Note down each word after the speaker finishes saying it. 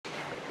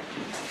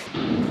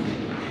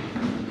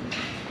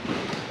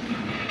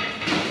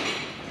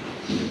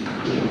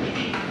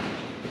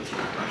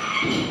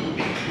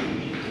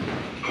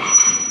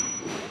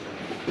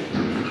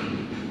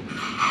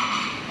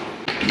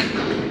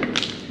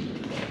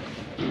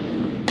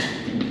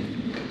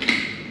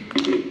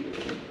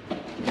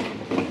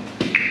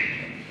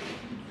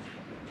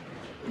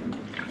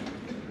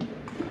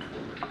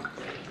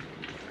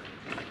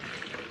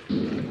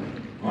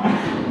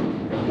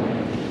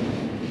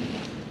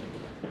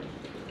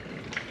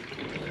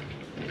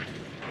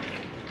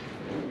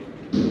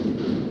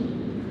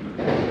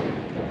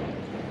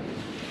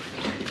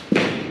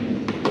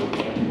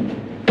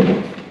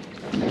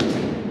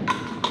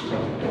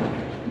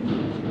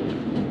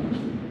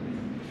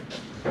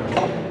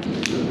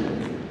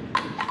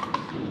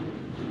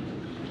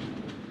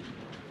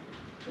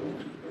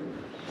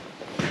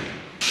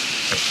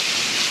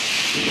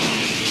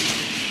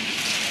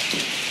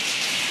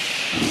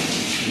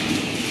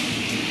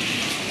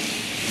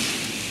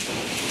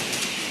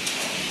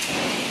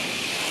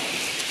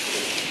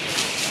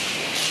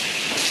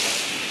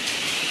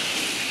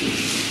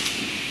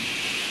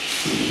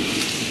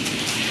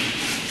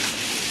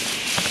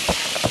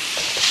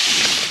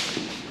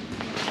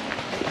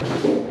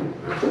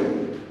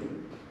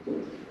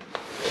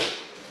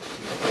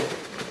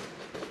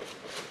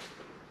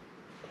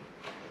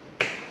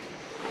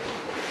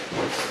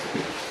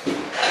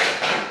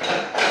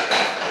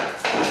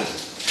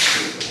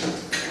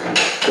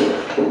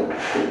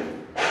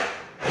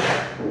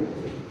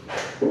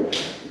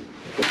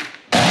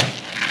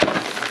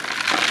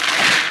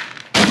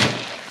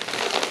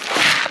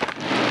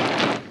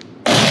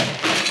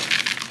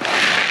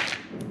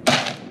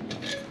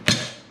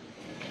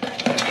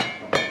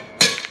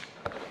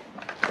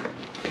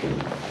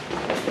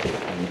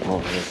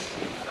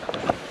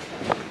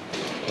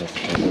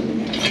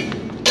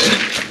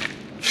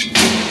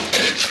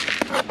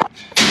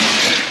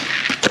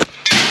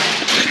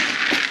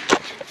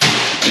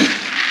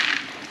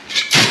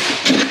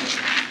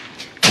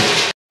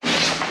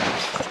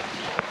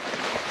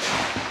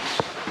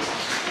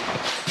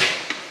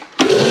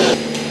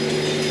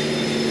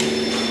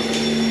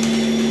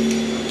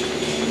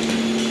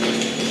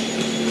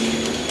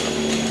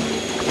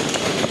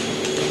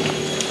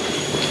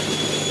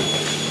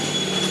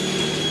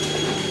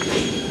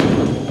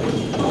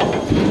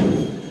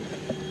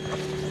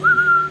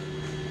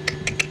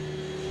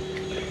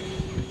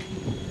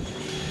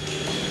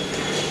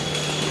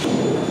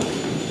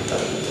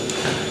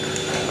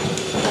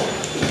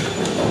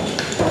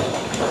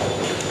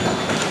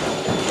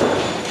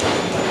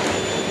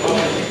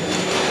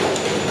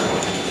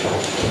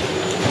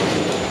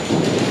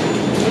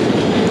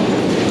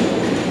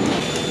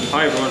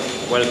Hi everyone,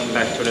 welcome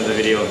back to another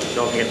video.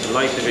 Don't forget to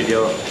like the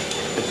video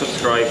and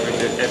subscribe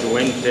every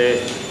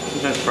Wednesday,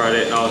 sometimes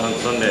Friday and always on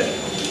Sunday.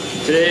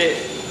 Today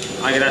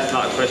I get asked a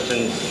lot of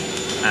questions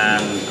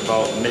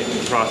about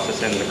milking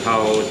process and the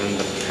cows and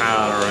the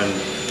parlour, and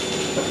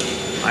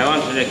I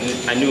want to make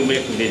a new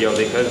milking video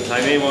because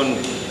I've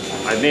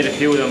made a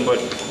few of them, but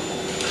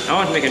I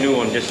want to make a new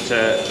one just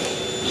to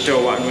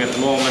show what I'm doing at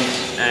the moment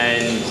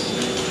and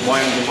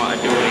why I'm doing what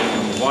I'm doing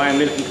and why I'm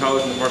milking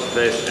cows in the first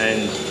place,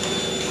 and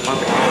what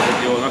the cows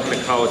are doing, what kind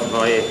of cows to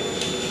buy,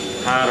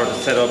 how to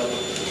set up,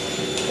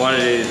 what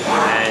it is,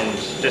 and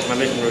just my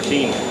milking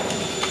routine.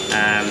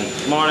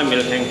 Morning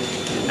milking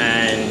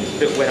and a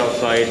bit wet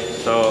outside,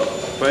 so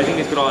but I think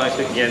it's good all next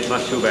week again. It's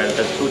not too bad.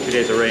 There's 2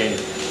 days of rain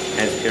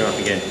and it's clearing up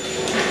again.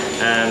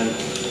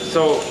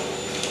 So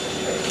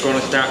going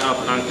to start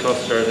off on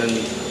clusters and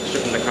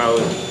stripping the cows.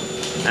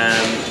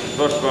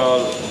 First of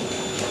all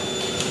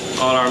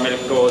our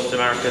milk goes to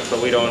market,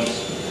 so we don't.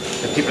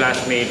 If people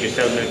ask me, do you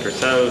sell milk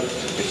yourself?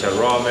 Do you sell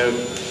raw milk?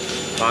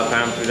 Block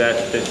farms do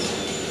that. This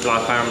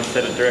block farm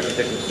sell it directly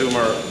to the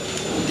consumer.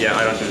 Yeah,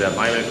 I don't do that.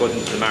 My milk goes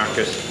into the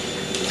market.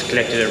 It's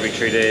collected every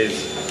 3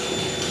 days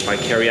by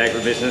Kerry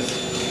Agribusiness.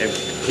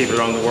 If people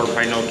around the world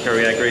probably know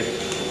Kerry Agri,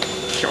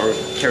 or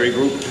Kerry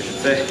Group, I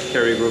should say.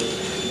 Kerry Group.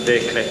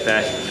 They collect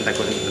that and that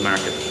goes into the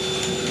market.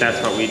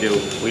 That's what we do.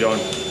 We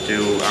don't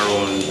do our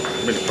own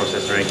milk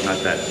process or anything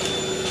like that.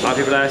 A lot of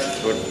people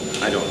ask, but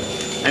I don't.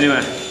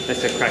 Anyway,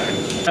 let's get cracking.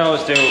 What I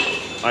always do,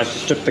 I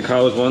just strip the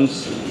cows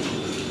once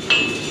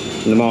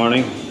in the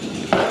morning.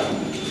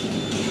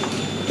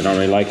 They don't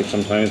really like it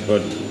sometimes,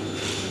 but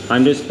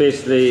I'm just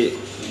basically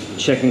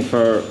checking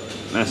for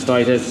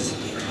mastitis.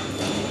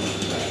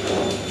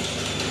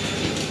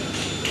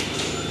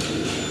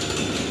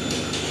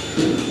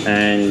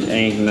 And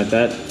anything like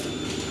that.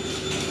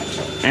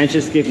 And it's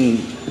just getting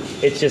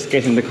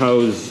the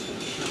cows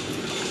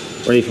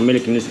ready for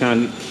milking. This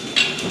kind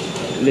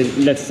of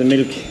lets the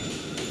milk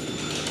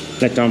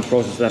let down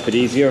process that bit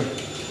easier.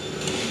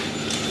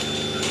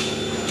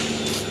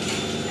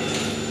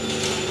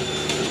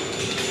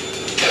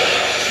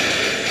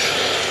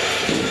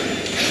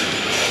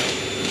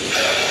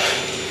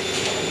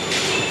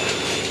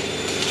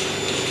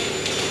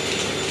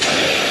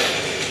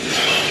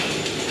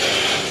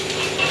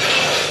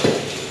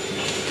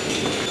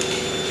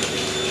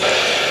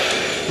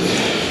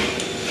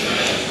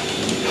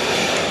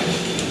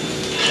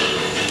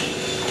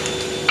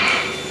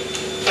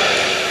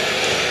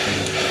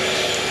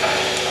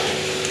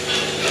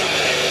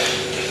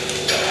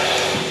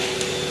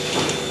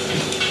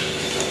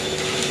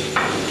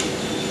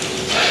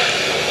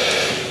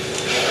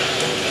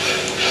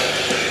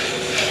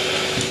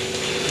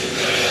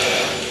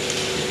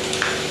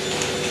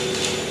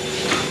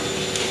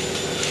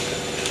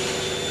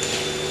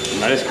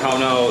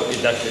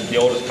 that's the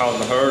oldest cow in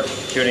the herd.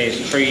 She only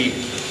has 3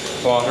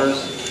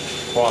 quarters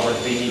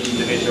being each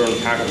individual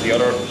part of the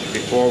other. Should be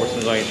 4, which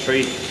is only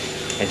 3.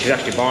 And she's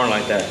actually born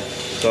like that.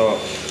 So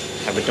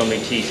I have a dummy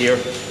teeth here.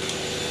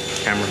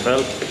 Camera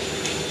fell.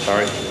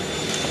 Sorry.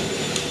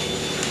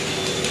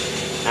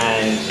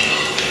 And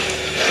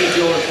she's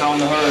the oldest cow in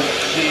the herd.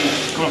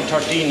 She's coming up to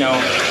 13 now.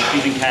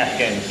 She's in calf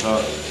again,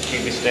 so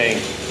she'll be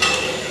staying.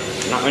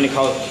 Not many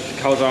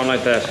cows are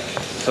like that.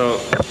 So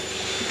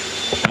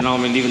now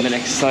I'm leaving the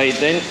next side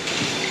then.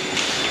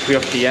 Free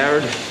up the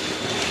yard.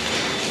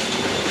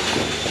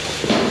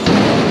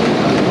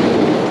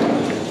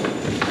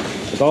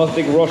 There's always a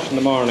big rush in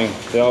the morning.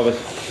 They always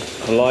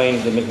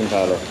line the milking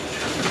parlour.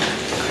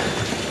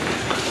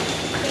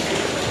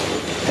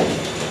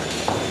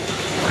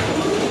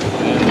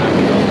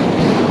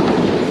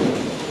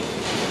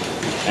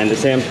 And the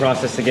same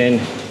process again.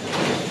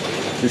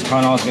 This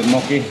can also get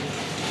mucky.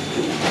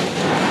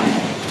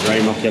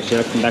 Very mucky actually.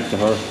 I'll come back to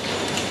her.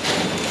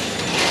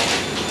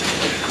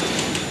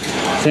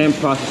 Same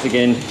process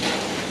again.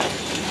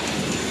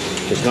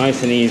 Just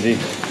nice and easy.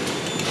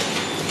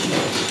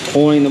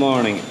 Only in the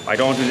morning. I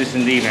don't do this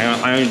in the evening.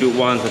 I only do it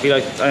once. I feel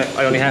like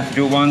I only have to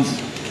do it once,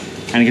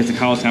 and it gives the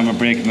cows time a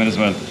break from it as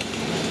well.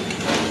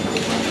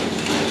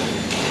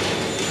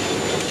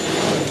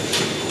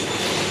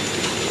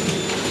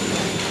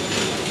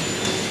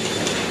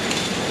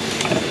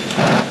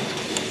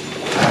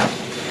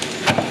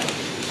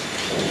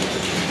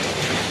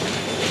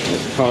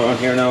 On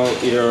here now,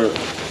 either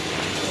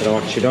I don't know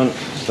what she done,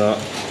 so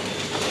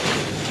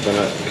I'm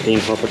gonna clean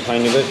her up a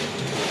tiny bit.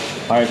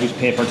 I use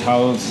paper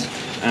towels,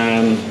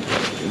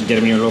 get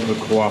them in your local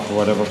co-op or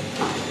whatever.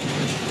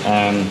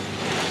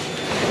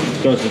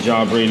 Does the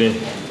job really.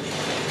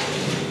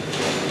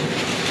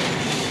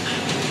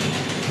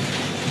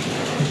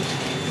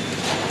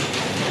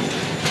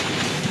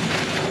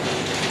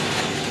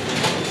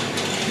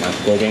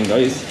 Let's go again,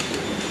 guys.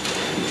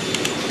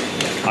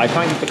 I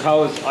can't keep the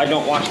cows, I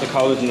don't wash the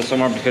cows in the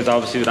summer because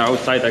obviously they're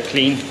outside, they're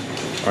clean.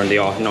 Or in the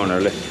autumn, no,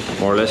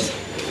 more or less.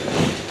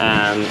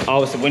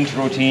 Always the winter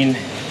routine.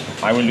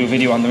 I will do a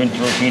video on the winter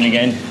routine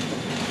again.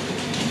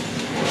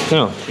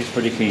 No, she's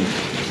pretty clean.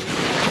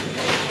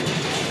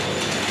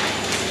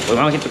 We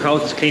want to keep the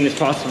cows as clean as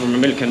possible from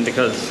milking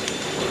because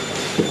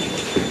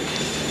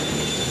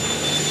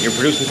you're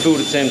producing food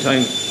at the same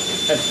time.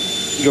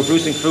 You're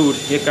producing food,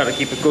 you've got to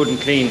keep it good and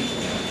clean.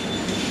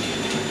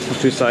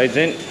 Put 2 sides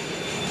in.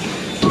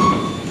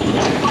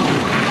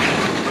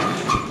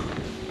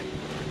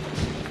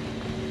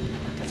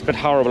 It's a bit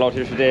horrible out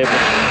here today, but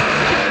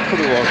it could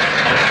work.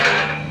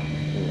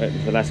 Wait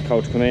for the last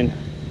cow to come in.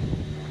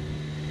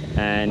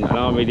 And I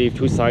normally leave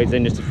 2 sides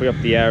in just to free up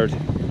the yard.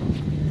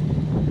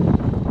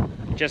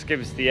 It just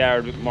gives the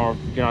yard a bit more,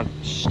 you're not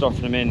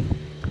stuffing them in.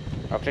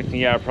 Our collecting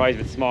yard probably is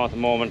a bit small at the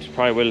moment,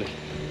 probably will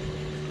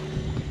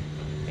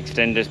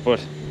extend it, but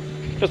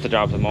just the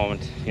job at the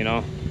moment, you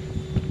know.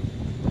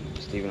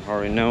 Just leaving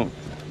her in now.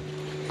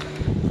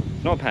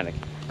 No panic.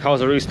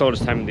 Cows are really slow this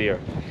time of the year.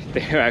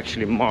 They're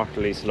actually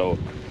mortally slow.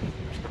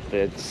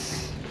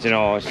 It's, you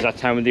know, it's that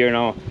time of the year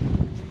now.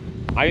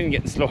 I'm even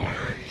getting slower.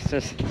 It's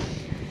just,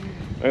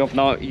 wake up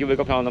now, you wake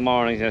up now in the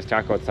morning and it's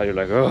dark outside, you're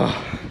like, oh,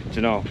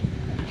 you know.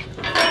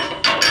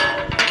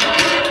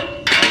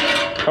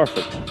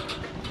 Perfect.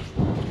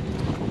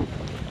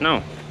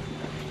 Now,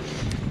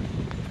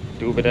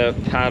 do a bit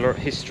of parlour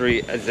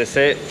history, as they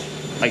say.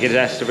 I get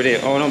asked every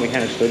day, oh no, we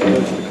can't actually do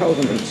that, the cows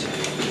are meat.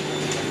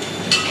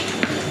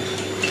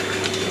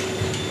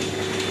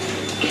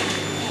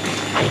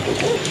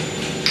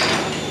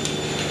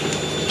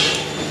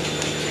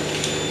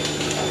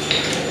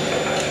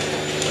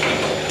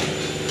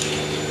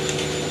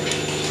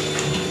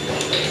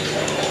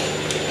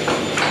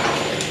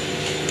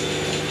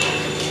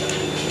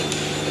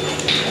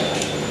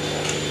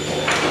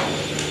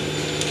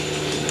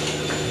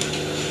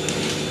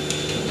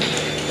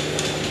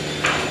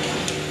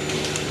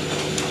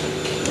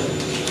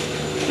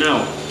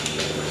 Now,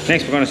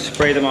 next we're going to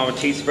spray them on with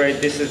tea spray.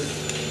 This is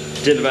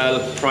DJI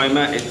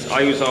primer.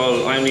 I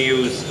only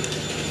use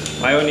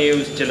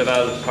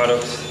DJI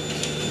products,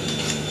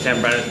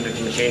 same brand as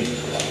the machine.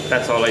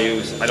 That's all I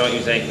use. I don't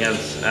use anything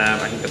else.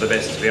 I think they're the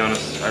best, to be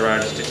honest. I'd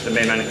rather stick to the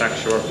main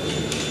manufacturer.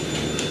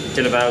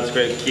 DJI is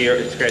great gear,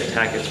 it's great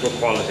tech, it's good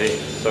quality.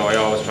 So I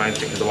always try and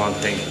stick to the one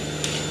thing.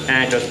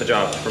 And it does the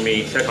job. For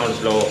me, silicone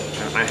is low,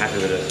 I'm happy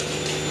with it.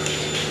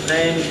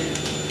 And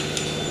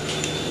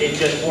it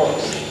just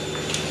works.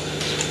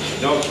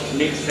 No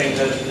mixing,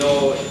 there's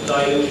no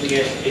diluting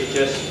it, it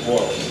just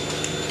works.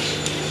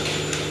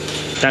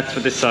 That's for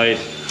this side,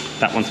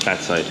 that one's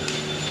that side.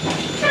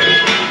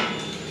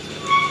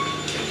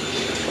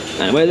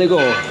 And away they go.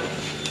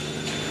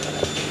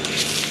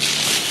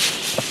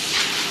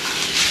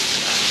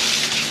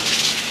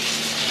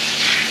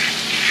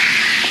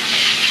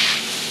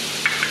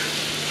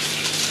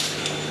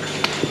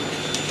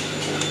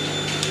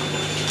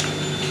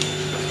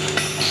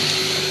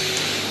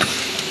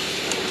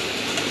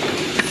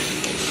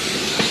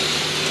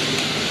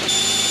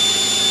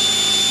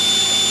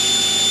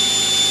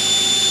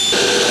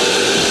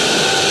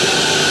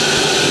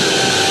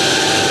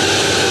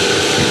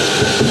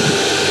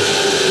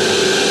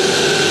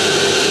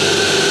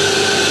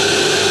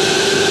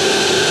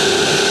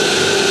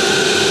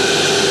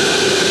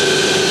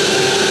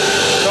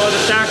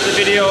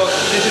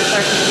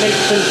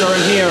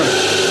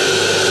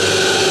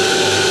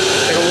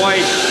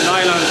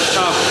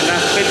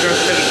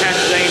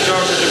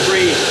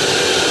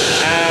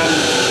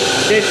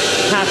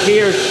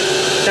 here,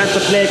 that's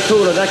the plate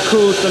cooler. That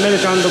cools the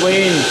milk on the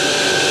way in.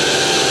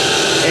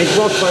 It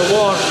works by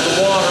water. The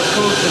water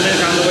cools the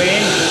milk on the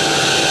way in.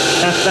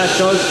 That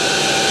does.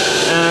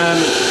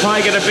 Try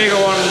to get a bigger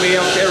one when we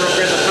up here up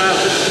in the past.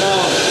 It's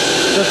small,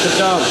 just a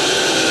job.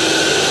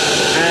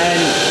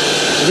 And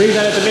the reason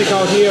I let the milk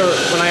out here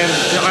when I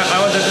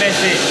want it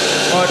messy,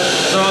 but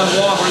there's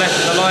water left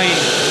in the line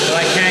that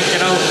I can't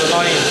get out of the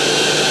line.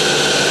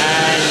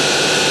 And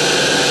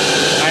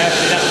I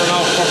actually let run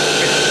off first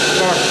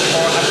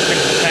before I have to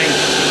fix the tank.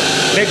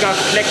 Milk got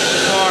flicked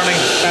this morning,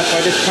 that's why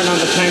I just turned on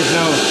the tank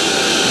now.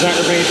 That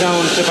will bring it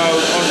down to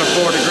about under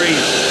 4 degrees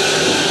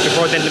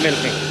before then the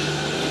milking.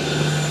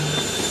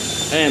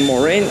 And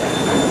more rain.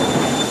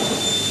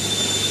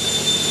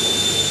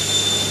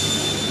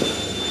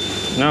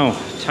 Now,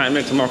 time to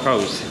make some more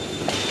cows.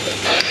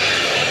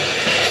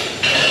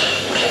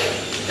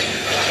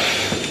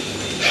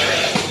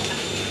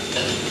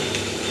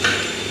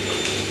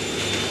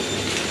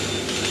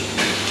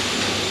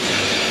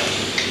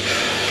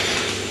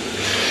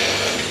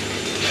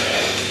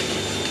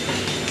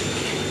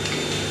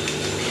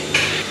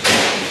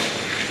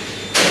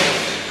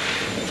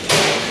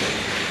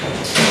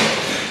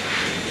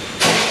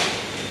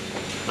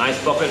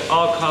 Nice bucket.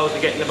 All cows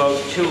are getting about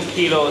 2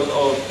 kilos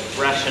of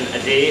ration a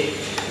day,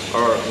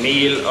 or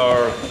meal,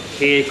 or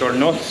cake, or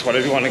nuts,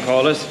 whatever you want to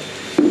call it.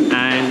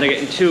 And they're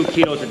getting 2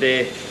 kilos a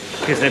day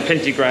because they have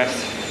plenty of grass,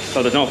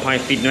 so there's no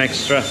point feeding them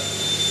extra.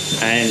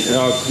 And it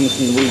all comes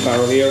from the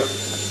wheelbarrow here.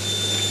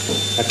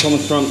 That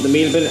comes from the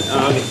meal bin.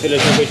 I fill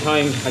it every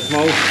time I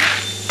come out.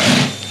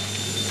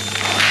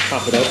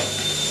 Top it up.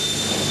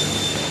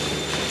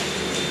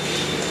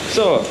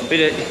 So, a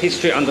bit of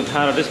history on the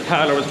parlour. This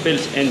parlour was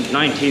built in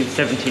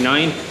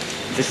 1979.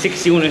 It's a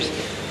 6-unit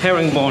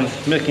herringbone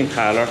milking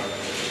parlour,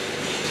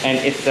 and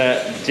it's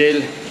a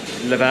Dill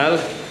Laval.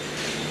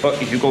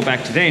 But if you go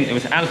back to then, it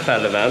was Alpha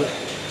Laval,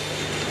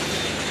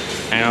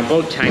 and our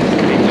bulk tanks are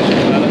big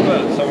Laval as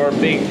well. So we're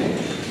big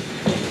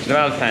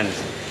Laval fans.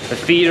 The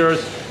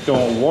feeders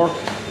don't work,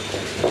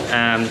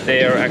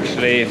 they are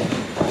actually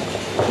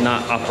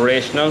not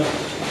operational.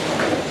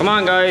 Come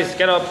on, guys,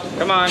 get up!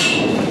 Come on.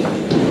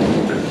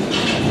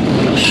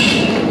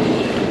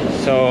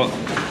 So,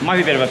 might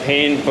be a bit of a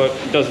pain, but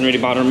it doesn't really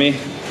bother me.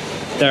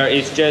 There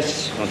is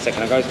just, one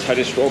second, guys, tie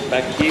this rope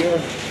back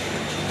here.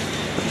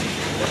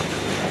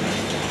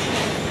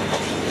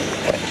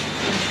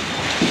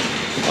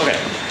 Okay,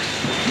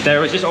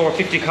 there is just over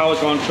 50 cows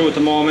going through at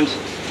the moment.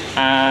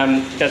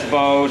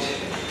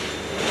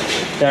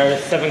 There are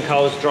 7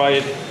 cows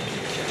dried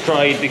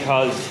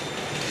because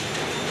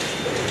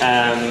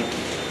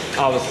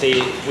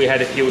obviously we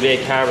had a few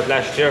late calves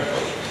last year.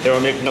 They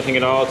were milking nothing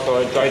at all, so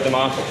I dried them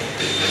off.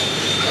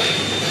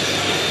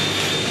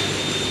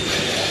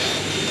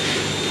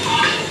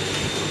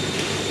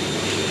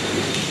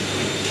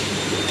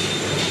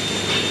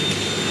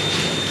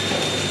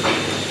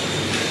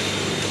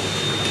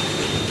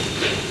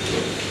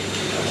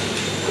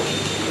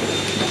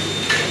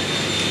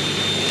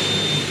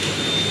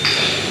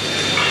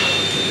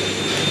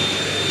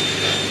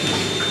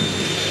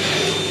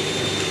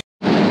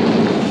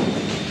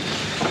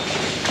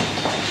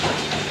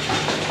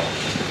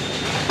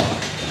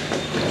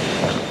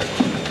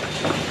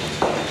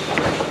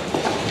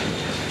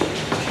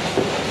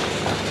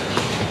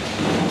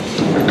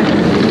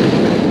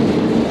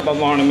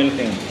 Morning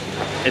milking.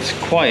 It's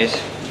quiet.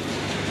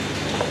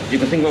 You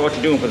can think about what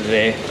you're doing for the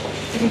day.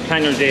 You can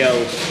plan your day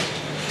out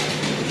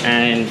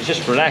and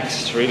just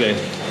relax, really.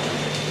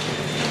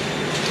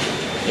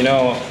 You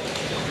know,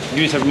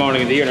 you just have a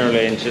morning of the year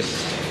early and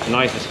just the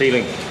nicest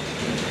feeling.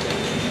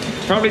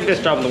 Probably the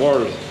best job in the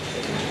world.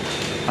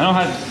 I know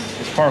it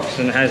has its perks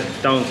and it has its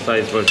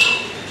downsides, but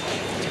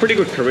it's a pretty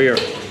good career.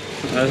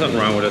 There's nothing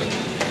wrong with it.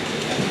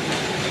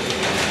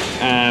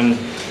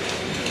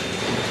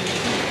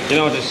 You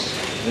know, just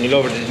when you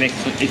love it,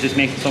 it just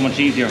makes it so much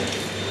easier.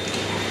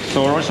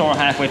 So we're also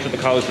halfway through the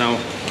cows now.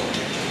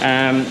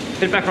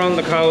 Bit back around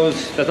the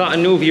cows. There's a lot of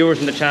new viewers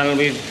on the channel.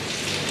 We've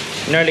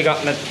nearly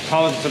gotten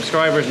 1,000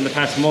 subscribers in the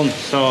past month,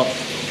 so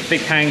big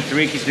thanks to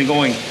Ricky's been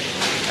going.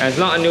 There's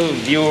a lot of new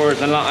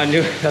viewers and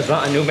there's a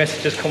lot of new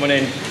messages coming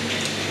in.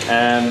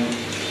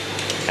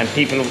 And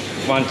people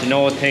want to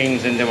know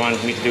things and they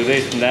want me to do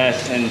this and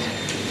that.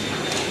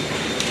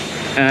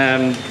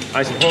 And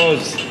I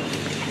suppose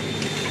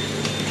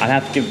I'll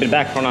have to give a bit of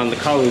background on the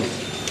cows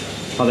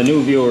for the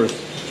new viewers.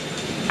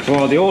 To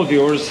all the old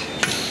viewers,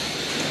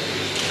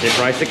 they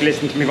probably stick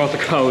listen to me about the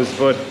cows,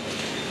 but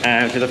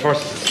to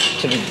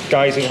the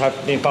guys who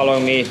have been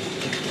following me,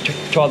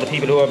 to all the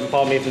people who have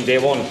followed me from day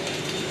one.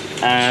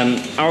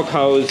 Our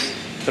cows,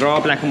 they're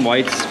all black and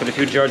whites with a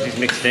few jerseys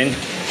mixed in.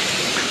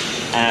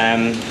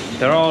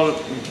 They're all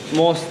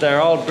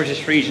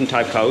British Friesian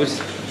type cows,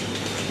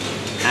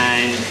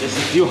 and there's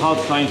a few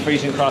Holstein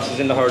Friesian crosses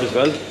in the herd as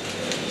well.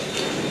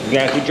 We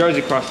have a few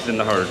Jersey crosses in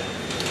the herd.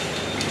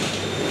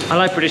 I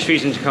like British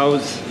Friesian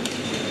cows.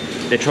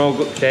 They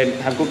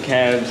have good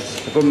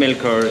calves, they're good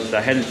milkers,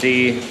 they're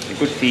healthy, they're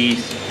good feet,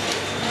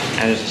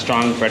 and it's a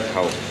strong bred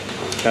cow.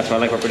 That's why I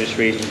like our British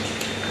Friesian.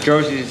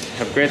 Jerseys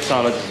have great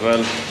solids as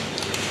well.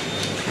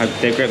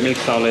 They have great milk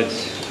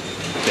solids.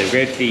 They have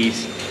great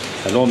feeds.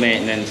 They're low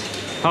maintenance.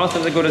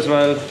 Hostiles are good as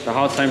well. The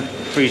Holstein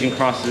Friesian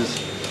crosses.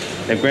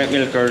 They have great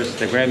milkers.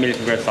 They have great milk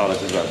and great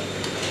solids as well.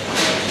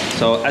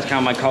 So that's kind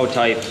of my cow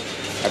type.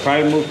 I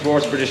probably move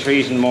towards British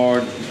Friesian more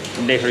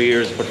in later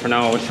years, but for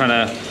now I was trying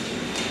to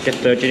get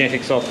the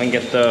genetics up and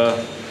get the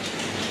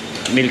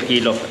milk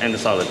yield up and the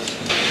solids.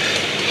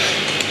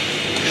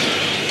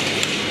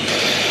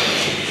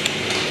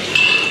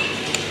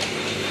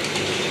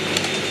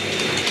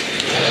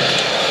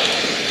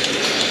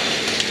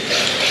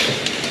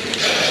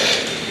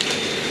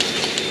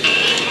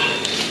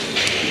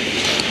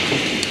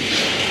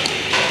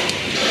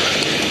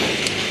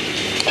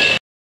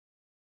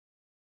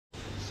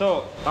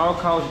 So our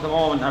cows at the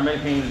moment are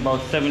milking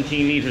about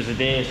 17 litres a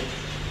day.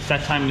 It's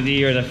that time of the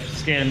year. They're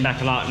scaling back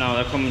a lot now.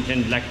 They're coming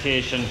to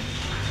lactation.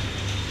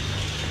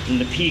 In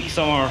the peak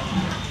summer,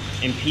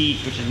 in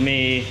peak, which is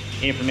May,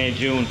 April, May,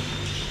 June,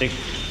 they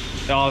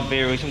all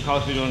vary. Some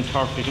cows will be doing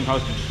 30, some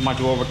cows might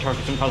do over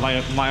 30, some cows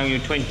might only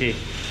do 20.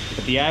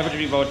 But the average will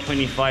be about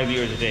 25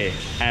 litres a day,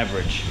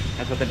 average.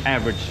 That's what the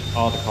average,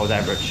 all the cows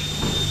average.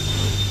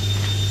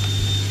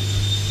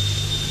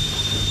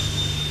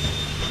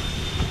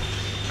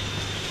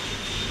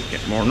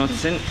 Get more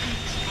nuts in.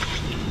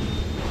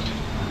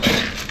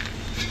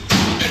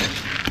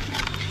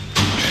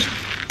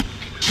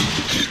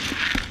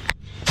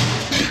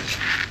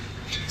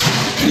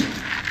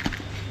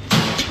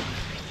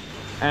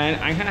 And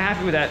I'm kind of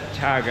happy with that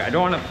target. I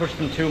don't want to push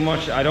them too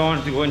much. I don't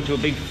want to go into a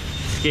big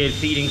scale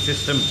feeding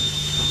system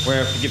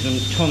where I have to give them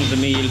tons of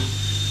meal.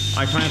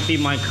 I try and feed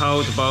my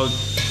cows about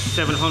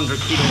 700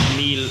 kilos of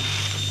meal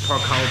per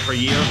cow per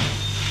year.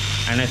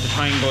 And as the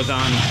time goes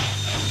on,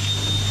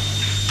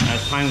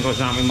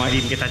 we might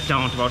even get that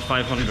down to about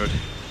 500.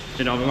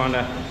 You know, we want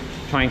to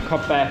try and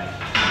cut back,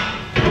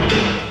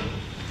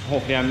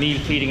 hopefully on meal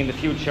feeding in the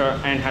future,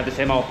 and have the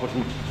same output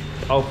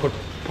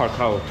per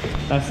cow.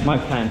 That's my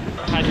plan.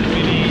 Hasn't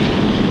really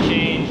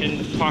changed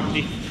in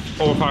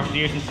over 40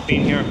 years since I've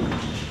been here.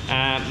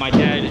 My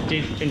dad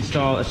did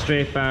install a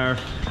straight bar,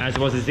 as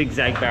was a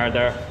zigzag bar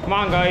there. Come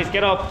on guys,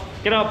 get up,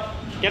 get up,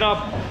 get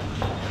up,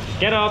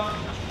 get up,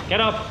 get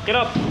up, get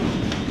up.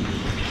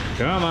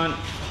 Come on,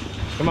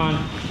 come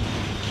on.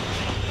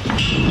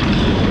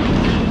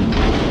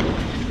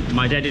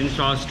 My dad did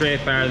install a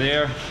straight bar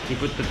there. He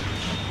put the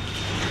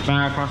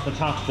bar across the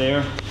top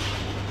there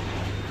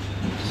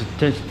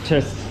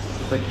to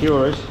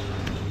secure it,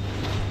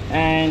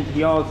 and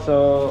he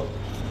also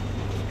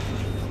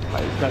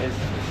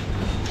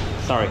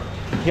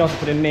he also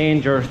put in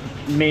manger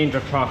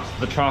troughs.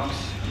 The troughs,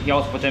 he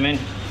also put them in,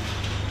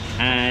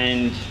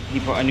 and he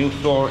put a new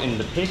floor in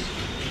the pit,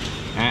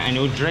 a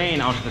new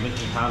drain out of the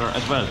milking parlour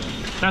as well.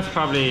 That's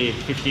probably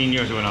 15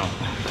 years ago now,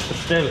 but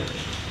still,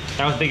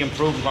 that was a big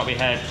improvement what we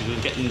had. It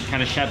was getting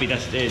kind of shabby that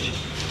stage,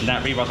 and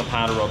that rebrought the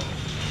parlour up,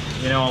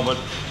 you know. But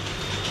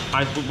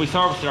we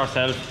service it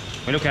ourselves,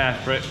 we look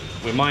after it,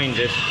 we mind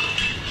it,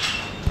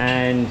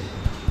 and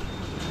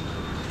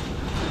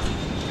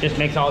this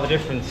makes all the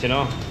difference, you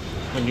know,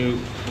 when you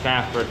look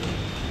after it,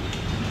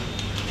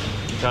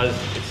 because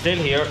it's still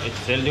here, it's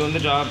still doing the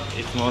job.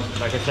 It's most,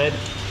 like I said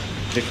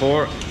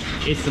before,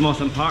 it's the most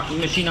important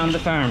machine on the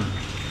farm.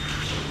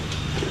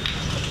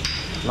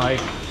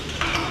 Like,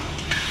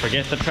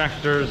 forget the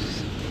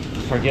tractors,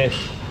 forget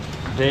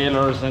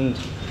balers and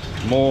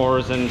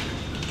mowers and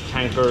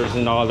tankers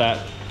and all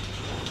that.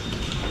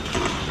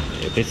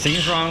 If this thing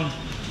is wrong,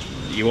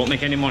 you won't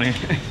make any money.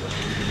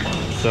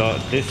 So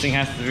this thing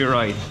has to be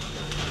right.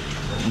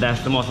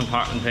 That's the most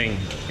important thing.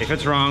 If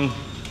it's wrong,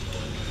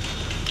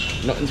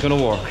 nothing's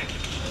gonna work.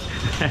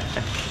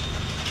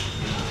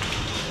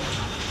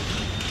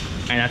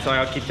 And that's why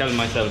I keep telling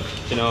myself,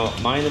 you know,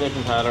 mind the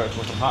milking parlour, it's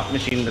the most important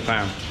machine in the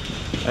farm.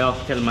 I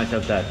often tell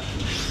myself that.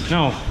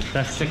 Now,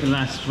 that's the second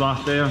last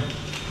slot there.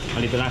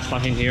 I'll leave the last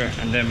slot in here,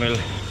 and then we'll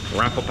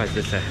wrap up, as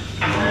they say.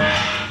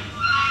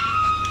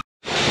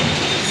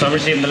 So I'm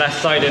receiving the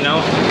last side in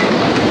now.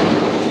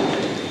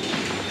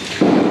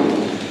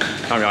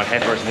 Probably all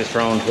heifers in this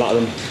round, a lot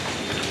of them.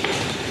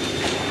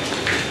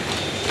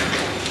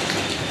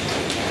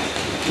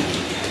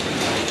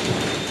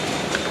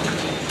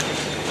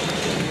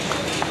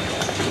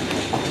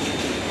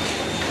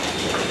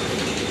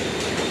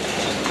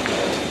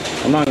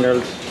 Come on,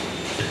 girls.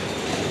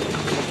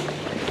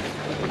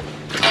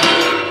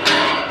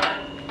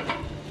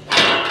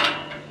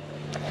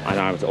 I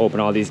know I have to open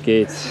all these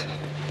gates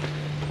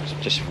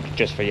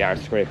just for yard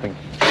scraping.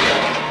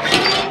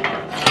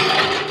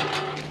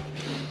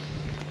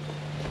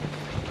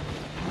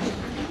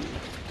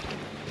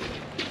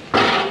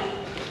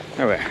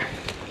 There we are.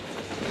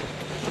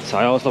 So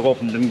I always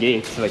open them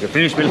gates so I can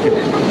finish milking.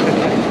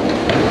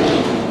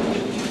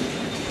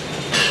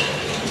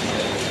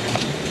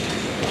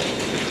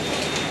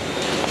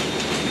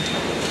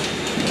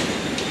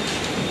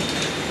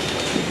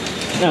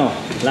 Now,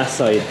 last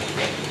side.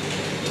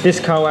 This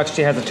cow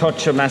actually has a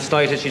touch of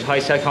mastitis. She's high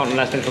cell count in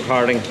last minute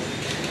recording,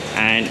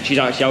 and she's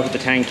actually out of the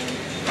tank.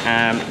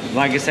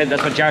 Like I said,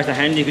 that's what jars are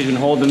handy, because you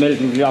can hold the milk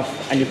and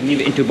and you can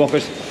leave it into a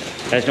bucket.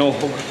 There's no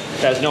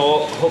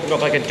hooking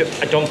up like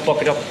a dump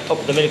bucket up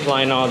the milk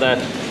line and all that.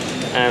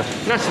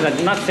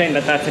 Not saying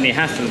that that's any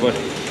hassle, but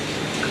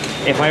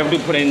if I ever do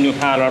put in a new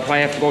parlour, I'll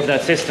probably have to go to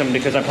that system,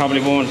 because I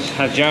probably won't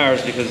have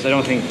jars, because I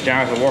don't think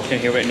jars will work in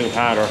here with a new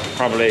parlour.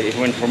 Probably if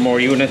we went for more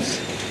units.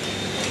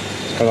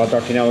 It's got all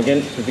dirty now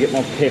again, so we get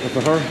more paper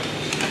for her.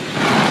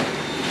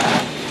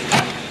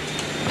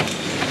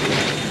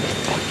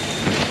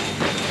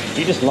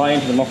 You just lie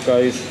into the muck,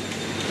 guys.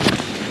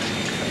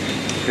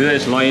 You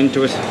just lie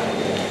into it.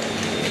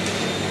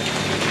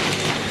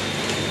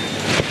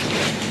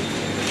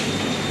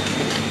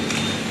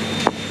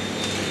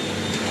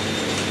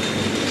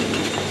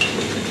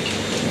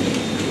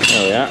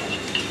 Oh yeah.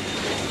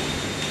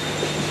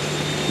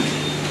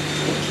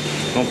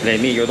 Don't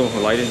blame me, you're the one who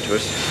lied into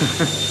it.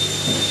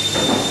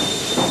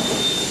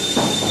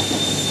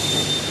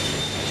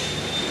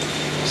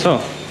 So,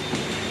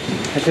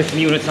 let's put some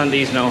units on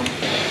these now.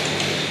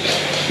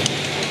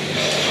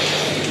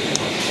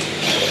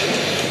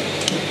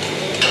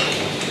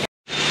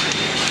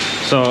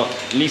 So,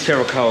 least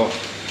favorite cow.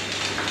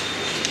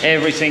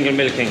 Every single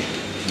milking,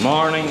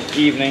 morning,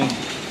 evening,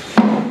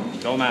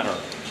 no matter.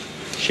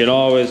 She'll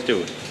always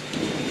do it.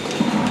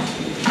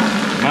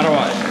 No matter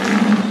what.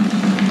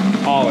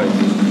 Always.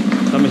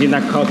 Somebody's in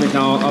that cosmic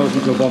now, always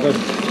into a bucket.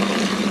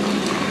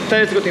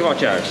 That is the good thing about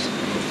jars.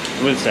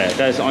 I will say,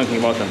 that is the only thing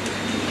about them.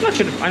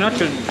 I'm not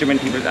sure too many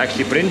people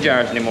actually put in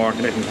jars anymore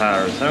to milking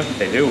powders. I don't think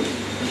they do.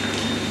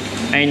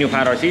 Any new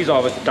powders, these are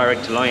always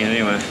direct to line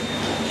anyway.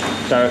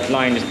 Direct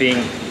line is being,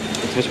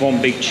 it's just one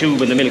big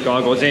tube and the milk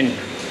all goes in.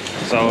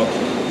 So,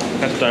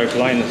 that's what direct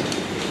line is.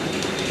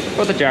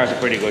 But the jars are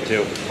pretty good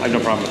too. I have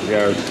no problem with the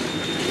jars.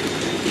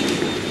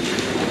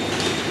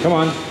 Come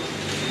on.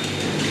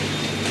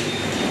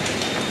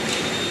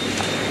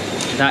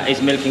 That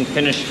is milking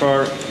finished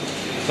for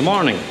the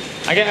morning.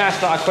 I get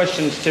asked a lot of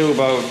questions too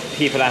about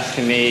people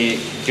asking me,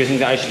 do you think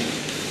that I should,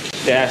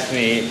 they ask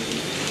me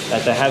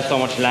that they have so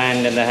much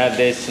land and they have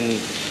this, and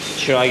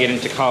should I get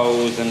into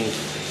cows, and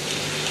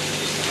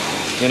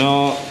you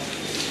know,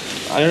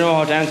 I don't know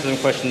how to answer them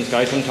questions,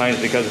 guys, sometimes,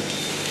 because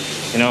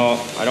you know,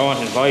 I don't want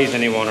to advise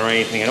anyone or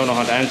anything. I don't know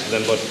how to answer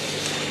them, but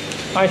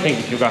I think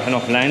if you've got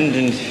enough land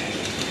and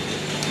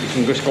you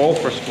can just go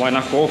for it, why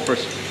not go for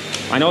it?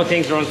 I know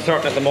things are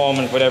uncertain at the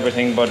moment with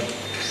everything, but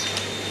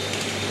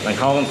like,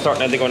 how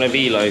uncertain are they going to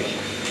be? Like,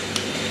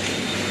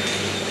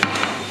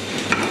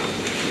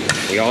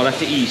 we all have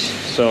to eat,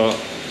 so it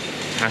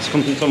has to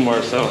come from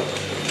somewhere. So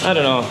I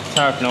don't know, it's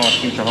hard to know what the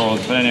future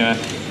holds, but anyway,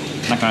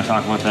 I'm not going to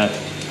talk about that.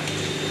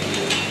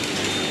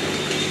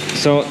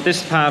 So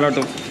this parlour,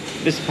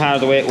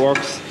 the way it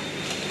works,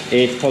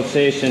 its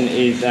pulsation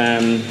is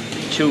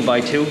 2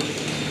 by 2.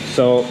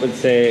 So let's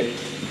say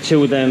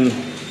 2 of them,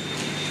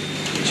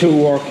 2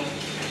 work,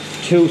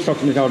 2 suck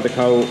the milk out of the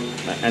cow,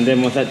 and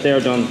then once they're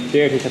done,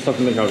 they're to suck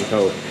the milk out of the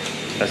cow.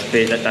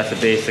 That's a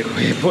basic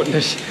way of putting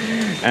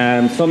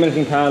it. Some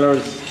milking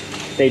parlours,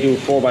 they do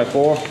 4 by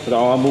 4, so they're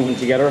all moving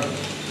together.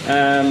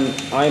 I'm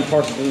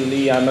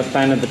a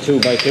fan of the 2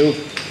 by 2.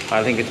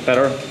 I think it's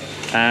better.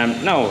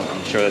 No,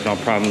 I'm sure there's no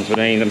problems with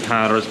any of them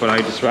parlours, but I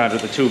just rather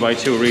the 2 by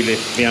 2, really,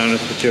 to be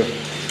honest with you.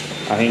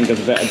 I think it does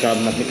a better job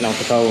than milking out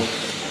the cow.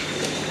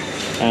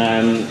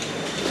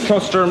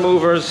 Cluster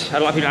movers, a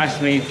lot of people ask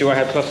me, do I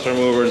have cluster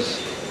movers?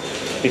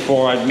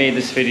 Before I made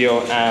this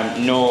video,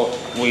 no,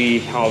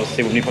 we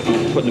obviously, when we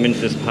put them into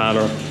this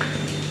parlour,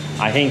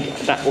 I think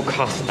that will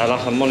cost a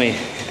lot of money,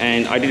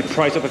 and I did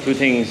price up a few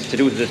things to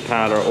do to this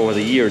parlour over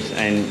the years,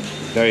 and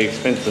very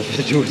expensive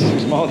to do some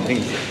small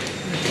things.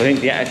 I think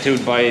the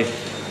attitude by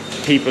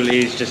people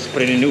is just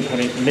put in a new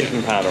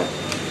milking parlour.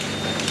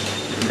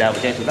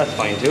 That's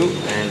fine too,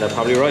 and they're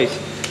probably right.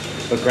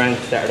 But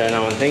grants that are there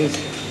now and things.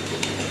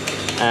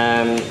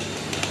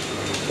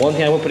 One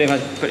thing I would put in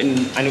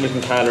a new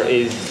milking parlour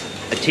is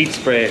a teat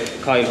spray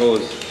coil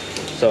hose.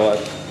 So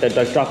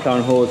they're drop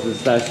down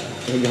hoses that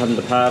you have in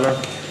the parlour,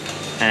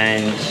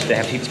 and they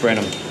have teat spray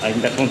in them. I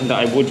think that's one thing that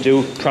I would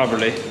do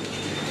properly.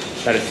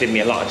 That would save me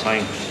a lot of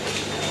time.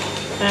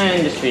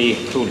 And just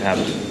be cool to have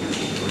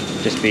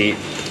it. Just be a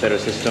better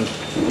system.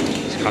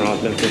 Just kind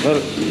of milk as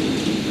well.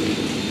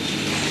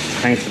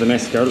 Thanks for the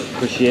mess, girl.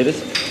 Appreciate it.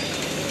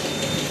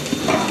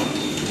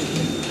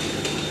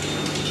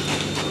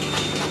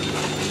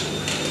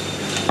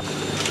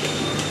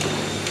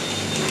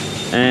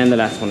 And the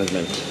last one is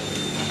milk.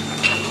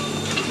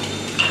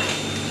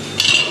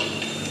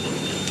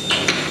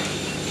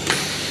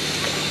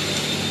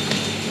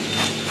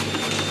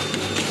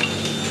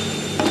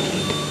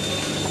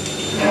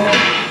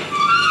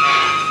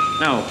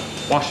 Now,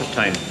 wash up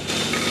time.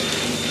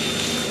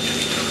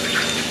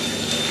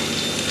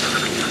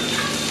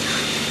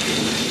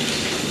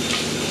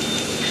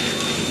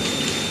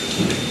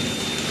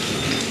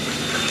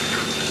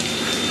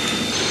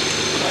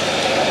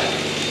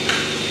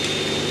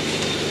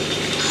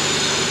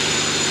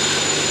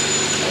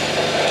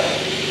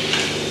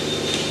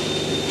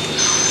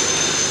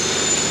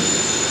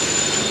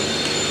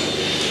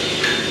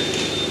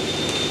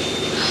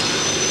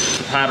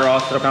 pad are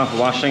off, they're down for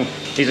washing.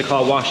 These are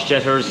called wash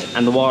jetters,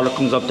 and the water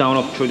comes up down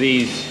up through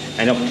these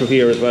and up through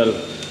here as well.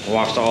 And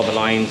washes all the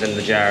lines and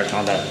the jars and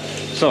all that.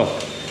 So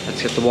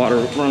let's get the water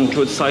running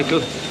through its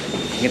cycle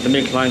and get the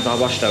milk lines all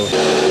washed out.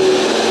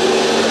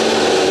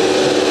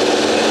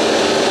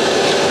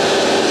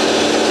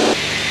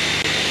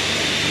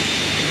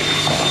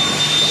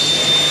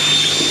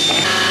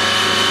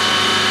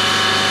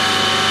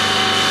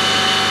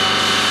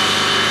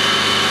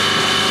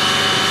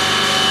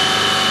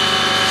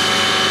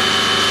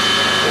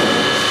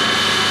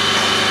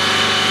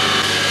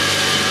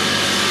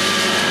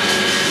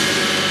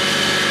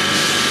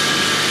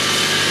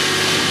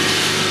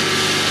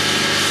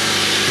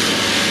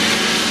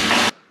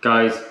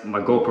 Guys,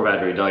 my GoPro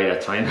battery died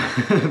that time.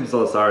 I'm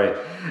so sorry.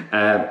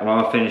 I'm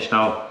all finished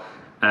now.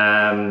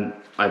 I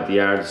have the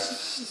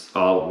yards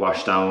all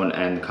washed down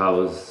and the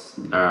cows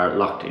are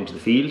locked into the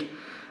field.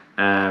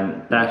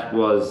 That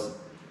was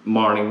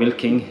morning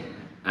milking.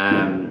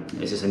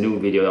 It's just a new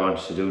video I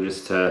wanted to do,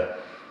 just to,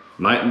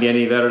 mightn't be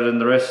any better than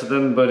the rest of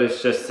them, but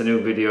it's just a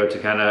new video to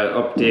kind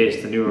of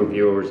update the newer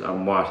viewers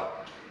on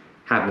what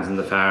happens in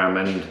the farm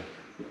and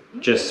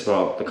just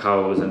about the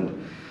cows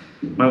and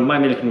my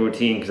milking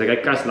routine, because I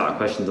get a lot of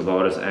questions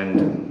about it, and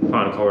I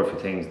want to cover a few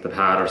things: the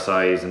paddock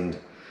size and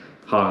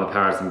how long the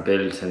paddock's been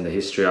built and the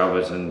history of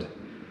it. And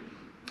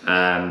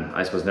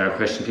I suppose there are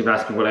questions people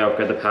ask me, will I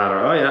upgrade the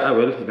paddock? Oh yeah, I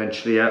will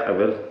eventually. Yeah, I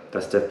will.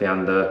 That's definitely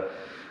on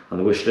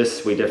the wish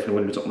list. We definitely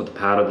will do something with the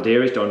paddock. The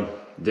dairy's done.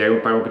 The dairy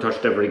probably won't touch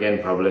it ever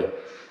again probably.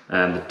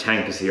 The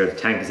tank is here. The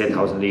tank is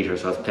 8,000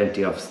 litres, so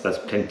that's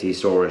plenty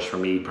storage for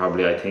me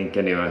probably. I think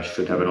anyway, I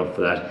should have enough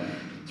for that.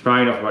 It's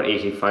probably enough for about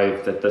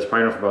 85, there's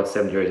probably enough for about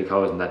 70 or 80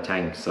 cows in that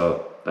tank,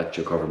 so that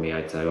should cover me.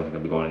 I'd say I don't think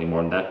I'll be going any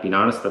more than that, being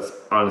honest. That's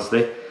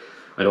honestly,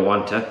 I don't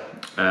want to.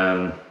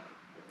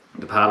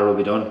 The paddock will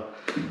be done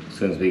as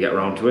soon as we get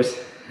around to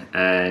it.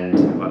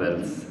 And what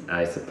else?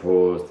 I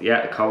suppose,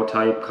 yeah, cow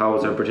type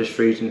cows are British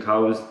Friesian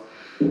cows.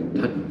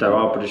 They're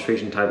all British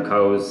Friesian type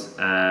cows.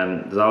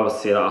 There's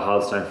obviously a lot of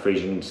Holstein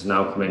Friesians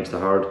now coming into the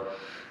herd.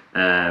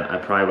 I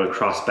probably will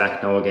cross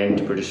back now again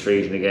to British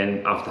Friesian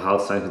again off the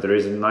Holstein, because there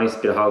is a nice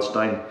bit of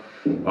Holstein.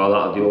 Well, a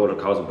lot of the older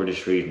cows are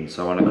British Friesian,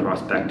 so I want to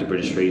cross back to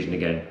British Friesian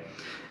again.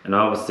 And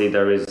obviously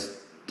there is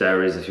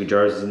a few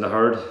jerseys in the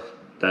herd.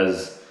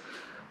 There's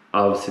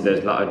a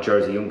lot of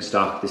Jersey young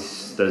stock.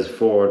 There's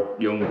 4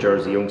 young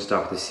Jersey young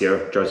stock this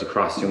year, Jersey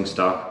cross young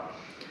stock,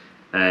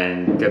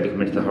 and they'll be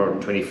coming to the herd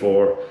in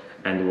 24.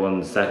 And the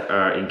ones that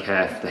are in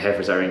calf, the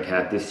heifers are in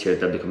calf this year,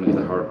 they'll be coming to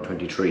the herd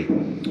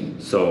 23.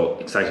 So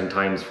exciting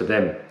times for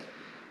them.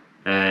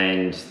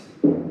 And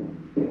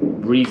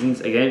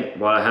reasons again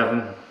why I have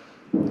them: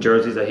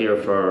 jerseys are here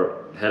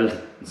for health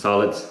and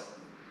solids.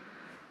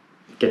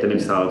 Get them in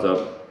solids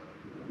up.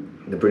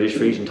 The British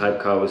Friesian type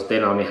cows, they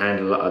normally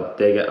handle a lot of,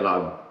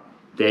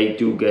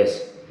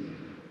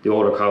 the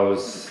older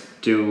cows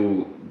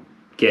do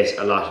get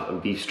a lot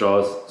of beef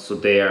straws, so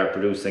they are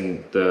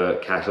producing the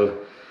cattle.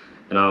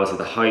 And obviously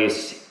the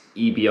highest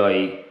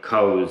EBI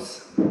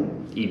cows,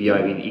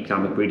 EBI being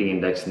Economic Breeding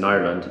Index in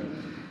Ireland,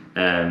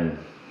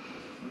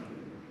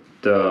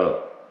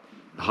 the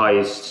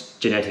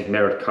highest genetic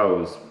merit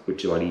cows,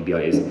 which is what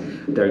EBI is,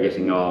 they're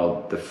getting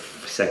all the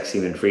sex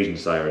semen Friesian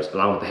sires,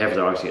 along with the heifers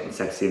are actually getting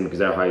sex semen because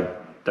they're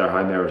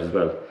high merit as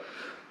well.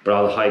 But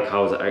all the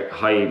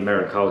high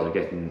merit cows are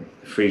getting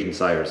Friesian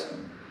sires,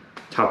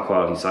 top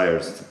quality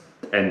sires,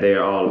 and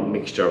they're all a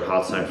mixture of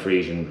Holstein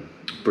Friesian,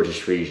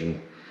 British Friesian,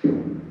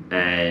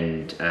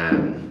 and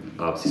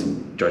obviously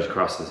some Jersey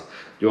crosses.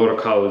 The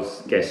older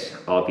cows get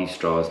all beef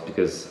straws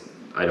because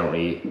I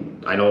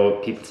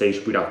know people say you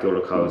should breed off the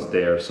older cows.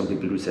 Some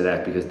people do say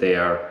that because they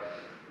are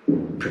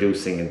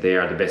producing and they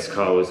are the best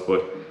cows,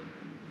 but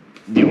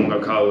the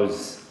younger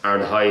cows are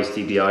the highest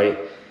EBI.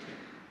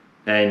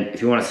 And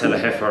if you want to sell a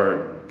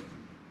heifer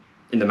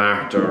in the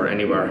market or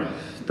anywhere,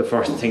 the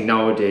first thing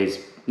nowadays,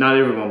 not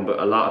everyone, but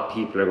a lot of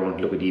people are going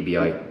to look at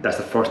EBI. That's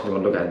the first thing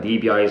they're going to look at. The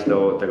EBI is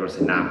low, they're going to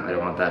say, nah, I don't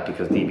want that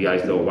because the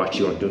EBI is low, what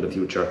you want to do in the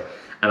future.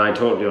 And I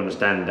totally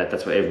understand that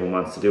that's what everyone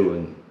wants to do.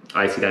 And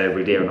I see that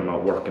every day when I'm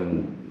out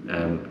working,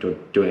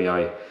 doing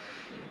AI.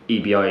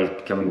 EBI is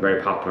becoming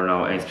very popular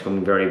now and it's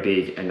becoming very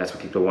big, and that's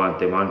what people want.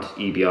 They want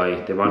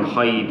EBI, they want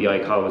high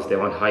EBI cows, they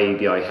want high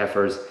EBI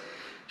heifers.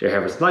 They're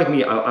heifers. Like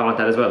me, I want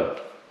that as well.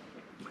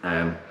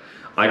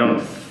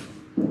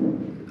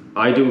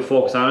 I do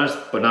focus on it,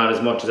 but not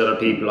as much as other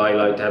people. I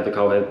like to have the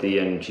cow healthy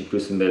and she's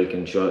producing milk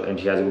and she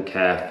has a good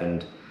calf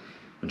and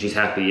she's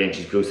happy and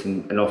she's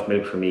producing enough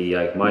milk for me.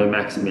 Like my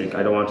max milk,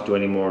 I don't want to do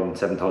any more than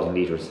 7,000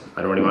 litres.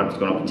 I don't really want it to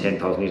go up to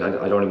 10,000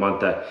 litres. I don't really want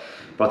that.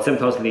 About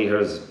 7,000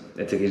 litres,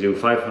 it's like you do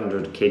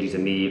 500 kgs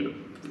of meal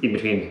in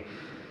between.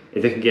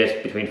 If they can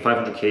get between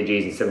 500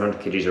 kgs and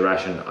 700 kgs of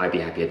ration, I'd be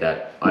happy at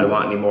that. I don't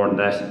want any more than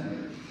that.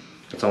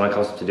 That's all my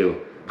cows have to do.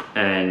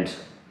 And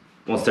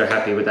once they're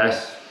happy with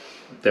that,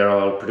 they're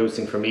all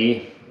producing for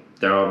me,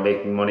 they're all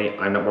making money.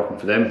 I'm not working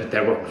for them, but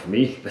they're working for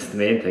me. That's the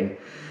main thing.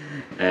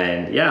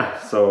 And yeah,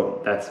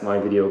 so that's my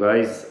video,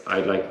 guys.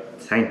 I'd like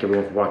to thank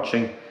everyone for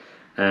watching.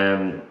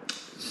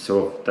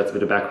 So that's a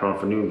bit of background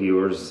for new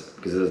viewers,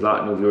 because there's a lot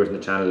of new viewers in the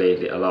channel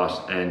lately, a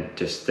lot, and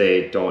just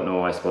they don't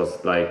know, I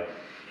suppose, like,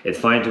 it's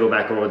fine to go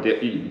back over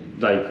the,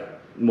 like,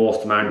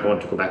 most of them aren't going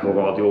to go back over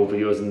all the old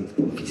videos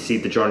and see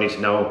the journey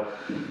to now,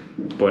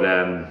 but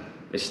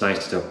it's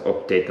nice to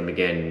update them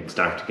again and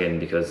start again,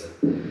 because,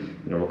 you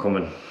know, we're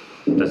coming,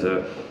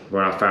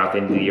 we're not far at the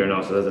end of the year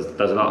now, so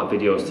there's a lot of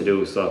videos to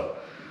do, so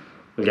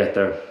we'll get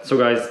there. So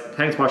guys,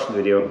 thanks for watching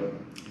the video.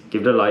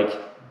 Give it a like,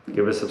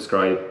 give it a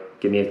subscribe,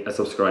 give me a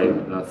subscribe,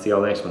 and I'll see you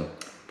all next one.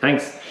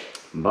 Thanks,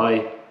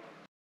 bye.